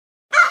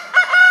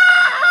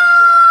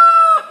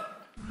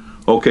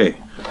Okay,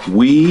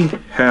 we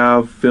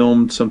have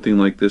filmed something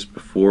like this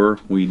before.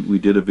 We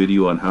did a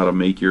video on how to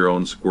make your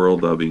own squirrel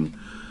dubbing,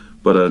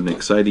 but an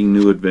exciting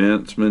new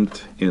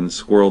advancement in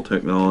squirrel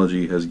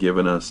technology has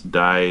given us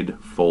dyed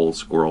full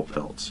squirrel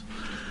pelts.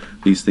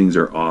 These things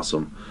are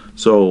awesome.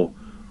 So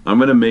I'm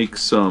going to make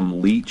some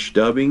Leech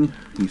dubbing.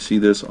 You see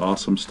this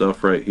awesome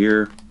stuff right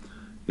here.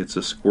 It's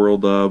a squirrel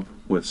dub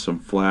with some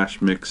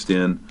flash mixed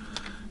in,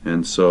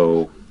 and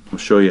so I'll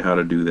show you how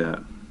to do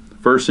that.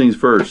 First things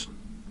first,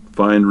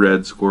 find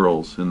red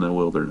squirrels in the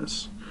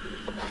wilderness.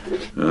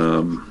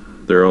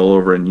 They're all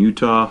over in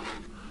Utah,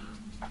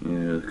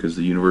 because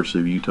the University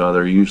of Utah,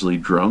 they're usually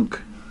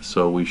drunk,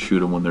 so we shoot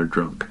them when they're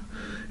drunk.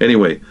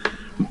 Anyway,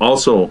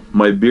 also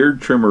my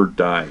beard trimmer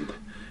died,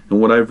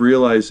 and what I've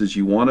realized is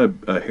you want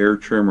a hair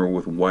trimmer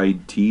with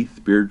wide teeth.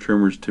 Beard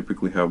trimmers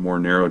typically have more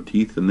narrow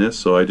teeth than this,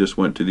 so I just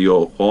went to the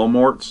old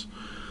Walmart's.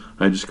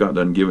 I just got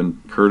done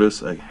giving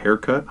Curtis a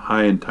haircut,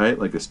 high and tight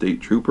like a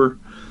state trooper,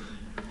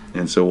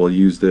 and so we'll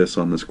use this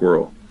on the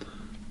squirrel.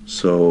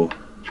 So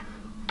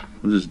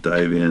we'll just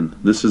dive in.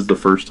 This is the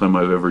first time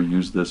I've ever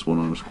used this one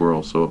on a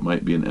squirrel, so it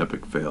might be an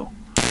epic fail.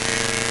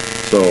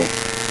 So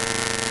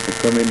we'll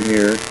come in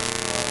here.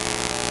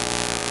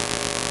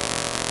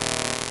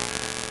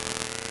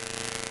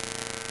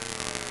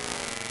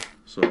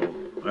 So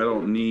I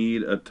don't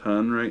need a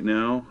ton right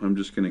now. I'm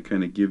just going to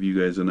kind of give you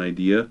guys an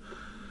idea.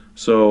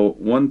 So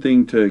one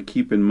thing to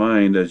keep in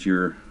mind as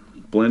you're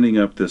blending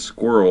up this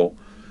squirrel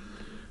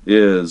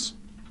is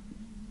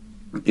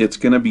it's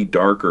going to be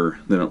darker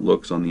than it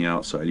looks on the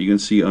outside. You can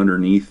see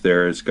underneath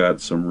there it's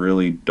got some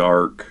really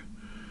dark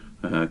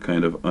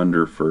kind of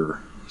under fur.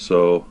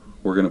 So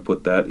we're going to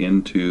put that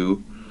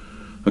into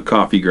a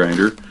coffee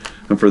grinder.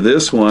 And for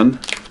this one,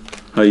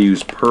 I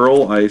use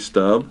Pearl Ice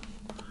Dub.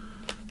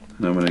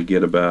 And I'm going to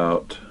get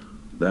about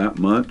that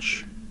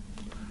much.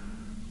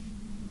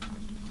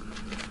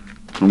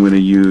 I'm going to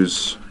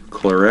use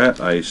Claret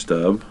Ice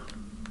Dub.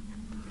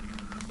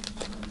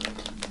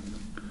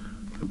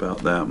 About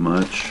that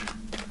much.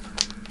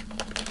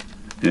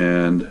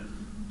 And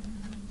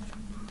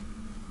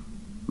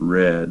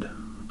red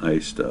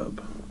ice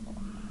dub.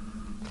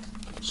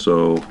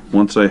 So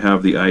once I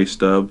have the ice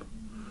dub,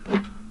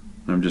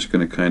 I'm just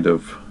going to kind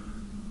of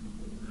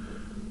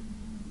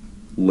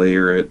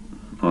layer it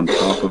on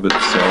top of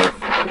itself.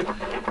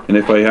 And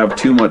if I have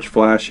too much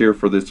flash here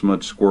for this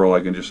much squirrel,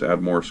 I can just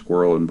add more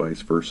squirrel and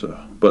vice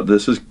versa. But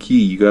this is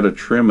key. You got to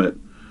trim it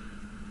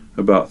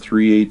about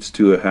 3/8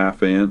 to a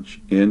 ½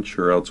 inch,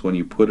 or else when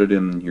you put it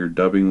in your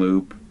dubbing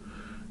loop,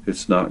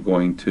 it's not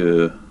going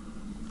to,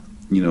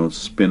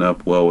 spin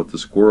up well with the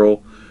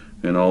squirrel.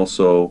 And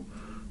also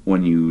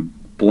when you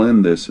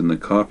blend this in the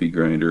coffee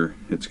grinder,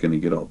 it's going to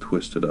get all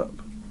twisted up.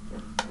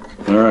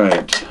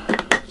 Alright,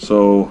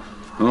 so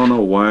I don't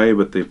know why,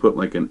 but they put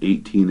like an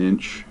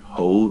 18-inch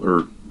hole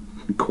or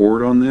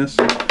cord on this,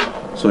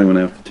 so I'm going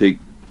to have to take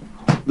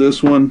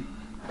this one,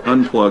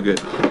 unplug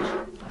it,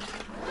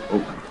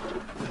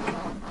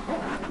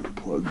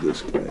 plug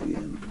this guy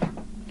in.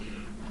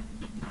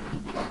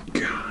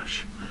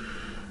 Gosh,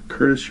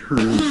 Curtis, your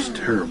room is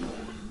terrible.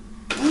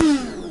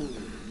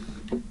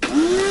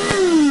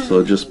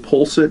 So just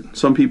pulse it.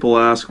 Some people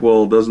ask,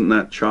 well, doesn't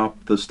that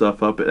chop the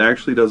stuff up? It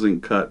actually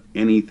doesn't cut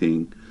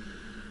anything.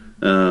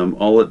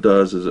 All it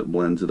does is it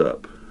blends it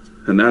up.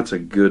 And that's a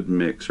good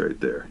mix right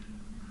there.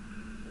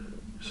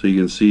 So you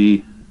can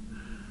see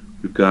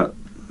we've got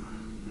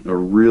a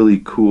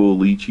really cool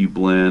lychee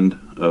blend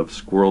of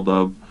squirrel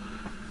dub.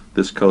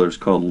 This color is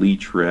called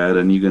Leech Red,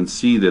 and you can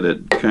see that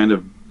it kind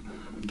of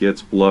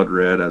gets blood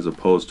red as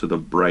opposed to the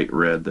bright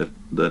red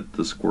that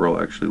the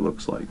squirrel actually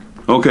looks like.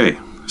 Okay,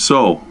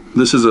 so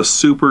this is a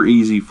super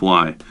easy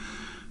fly,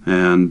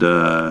 and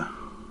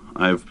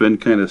I've been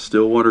kind of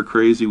stillwater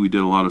crazy. We did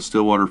a lot of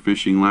stillwater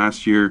fishing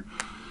last year,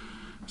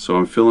 so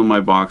I'm filling my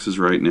boxes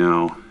right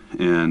now,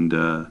 and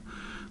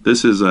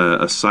this is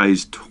a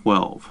size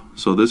 12.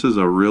 So this is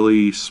a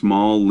really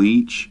small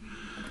leech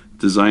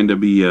designed to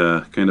be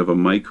a kind of a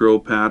micro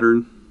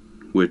pattern,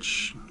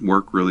 which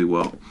work really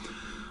well.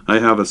 I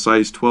have a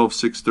size 12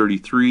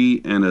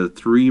 633 and a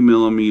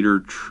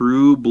 3mm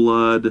True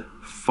Blood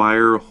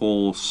Fire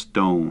Hole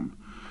Stone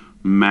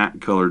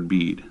matte colored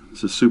bead.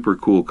 It's a super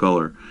cool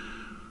color.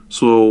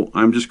 So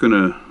I'm just going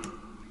to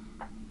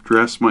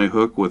dress my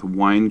hook with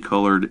wine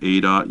colored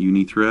A-dot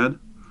uni thread.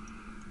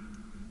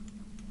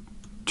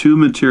 2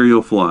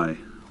 material fly.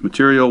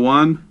 Material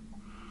 1,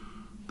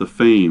 the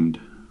famed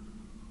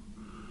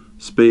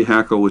Spay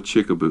Hackle with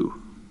Chickaboo.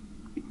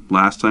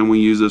 Last time we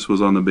used this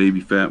was on the baby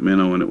fat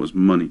minnow, and it was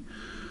money.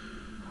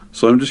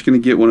 So I'm just going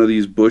to get one of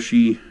these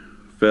bushy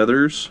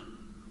feathers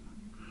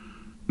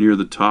near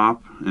the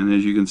top, and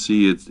as you can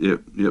see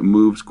it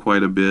moves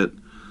quite a bit.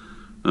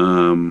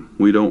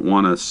 We don't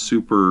want a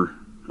super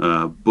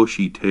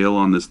bushy tail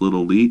on this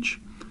little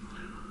leech,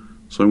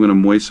 so I'm going to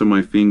moisten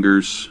my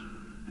fingers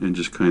and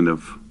just kind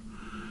of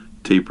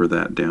taper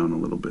that down a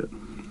little bit.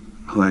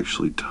 I'll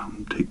actually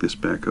take this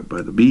back up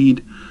by the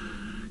bead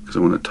because I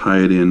want to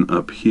tie it in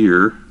up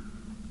here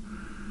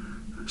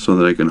so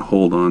that I can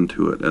hold on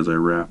to it as I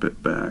wrap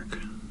it back.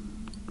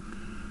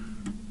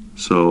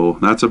 So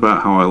that's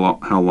about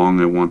how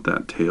long I want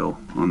that tail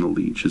on the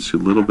leech. It's a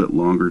little bit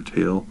longer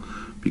tail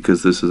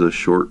because this is a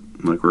short,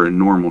 like, or a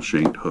normal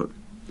shanked hook.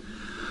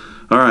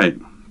 All right,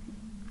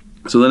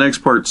 so the next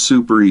part's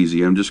super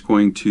easy. I'm just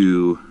going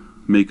to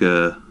make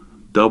a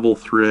double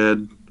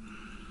thread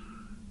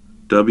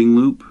dubbing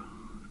loop,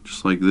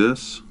 just like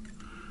this,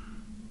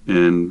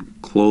 and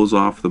close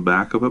off the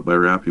back of it by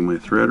wrapping my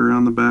thread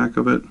around the back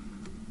of it,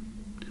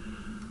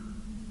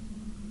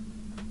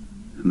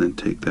 and then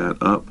take that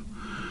up.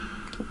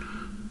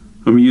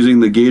 I'm using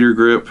the Gator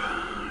Grip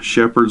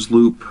shepherd's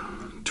loop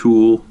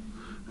tool,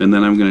 and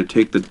then I'm going to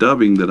take the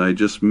dubbing that I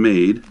just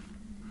made,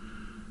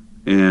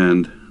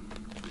 and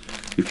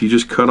if you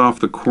just cut off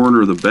the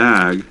corner of the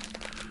bag,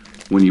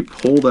 when you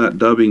pull that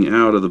dubbing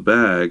out of the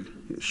bag,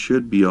 it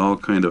should be all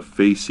kind of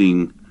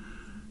facing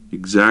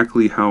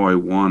exactly how I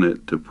want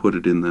it to put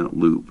it in that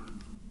loop.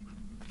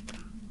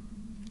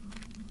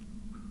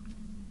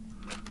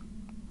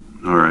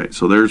 Alright,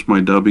 so there's my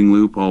dubbing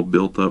loop all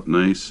built up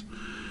nice.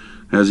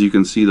 As you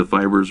can see, the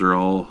fibers are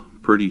all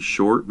pretty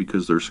short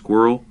because they're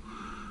squirrel.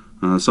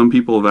 Some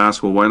people have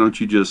asked, well, why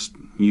don't you just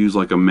use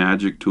like a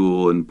magic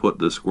tool and put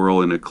the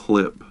squirrel in a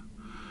clip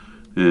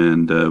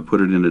and put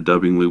it in a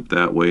dubbing loop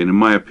that way? And in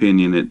my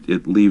opinion,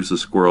 it leaves the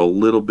squirrel a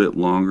little bit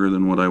longer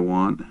than what I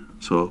want.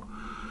 So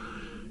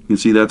you can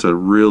see that's a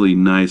really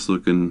nice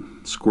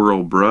looking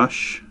squirrel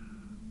brush,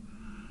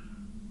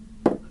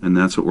 and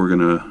that's what we're going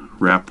to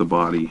wrap the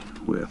body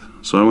with.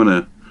 So I'm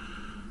going to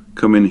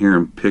come in here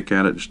and pick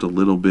at it just a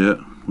little bit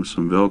with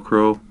some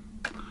Velcro,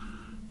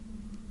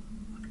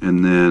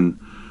 and then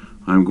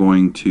I'm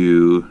going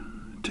to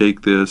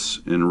take this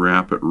and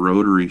wrap it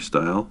rotary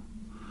style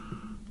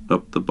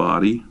up the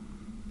body.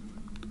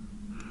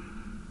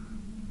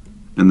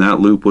 And that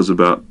loop was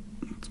about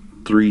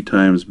 3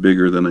 times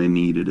bigger than I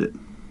needed it.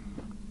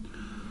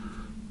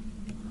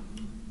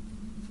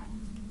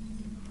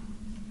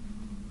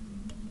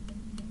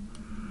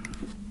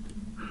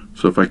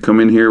 So if I come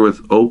in here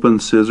with open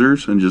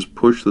scissors and just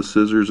push the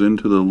scissors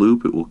into the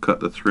loop, it will cut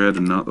the thread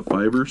and not the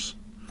fibers.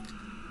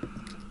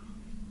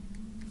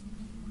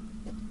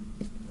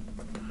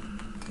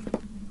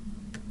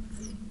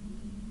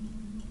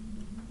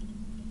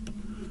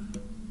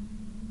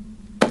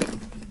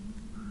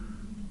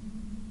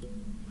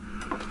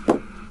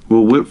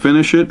 We'll whip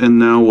finish it, and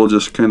now we'll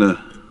just kind of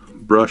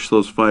brush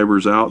those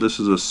fibers out. This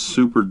is a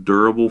super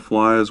durable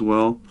fly as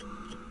well.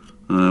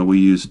 We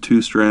use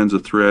 2 strands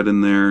of thread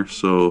in there,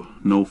 so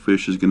no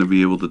fish is going to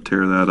be able to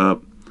tear that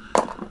up.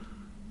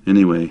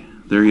 Anyway,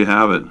 there you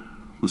have it,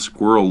 the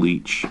squirrel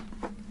leech.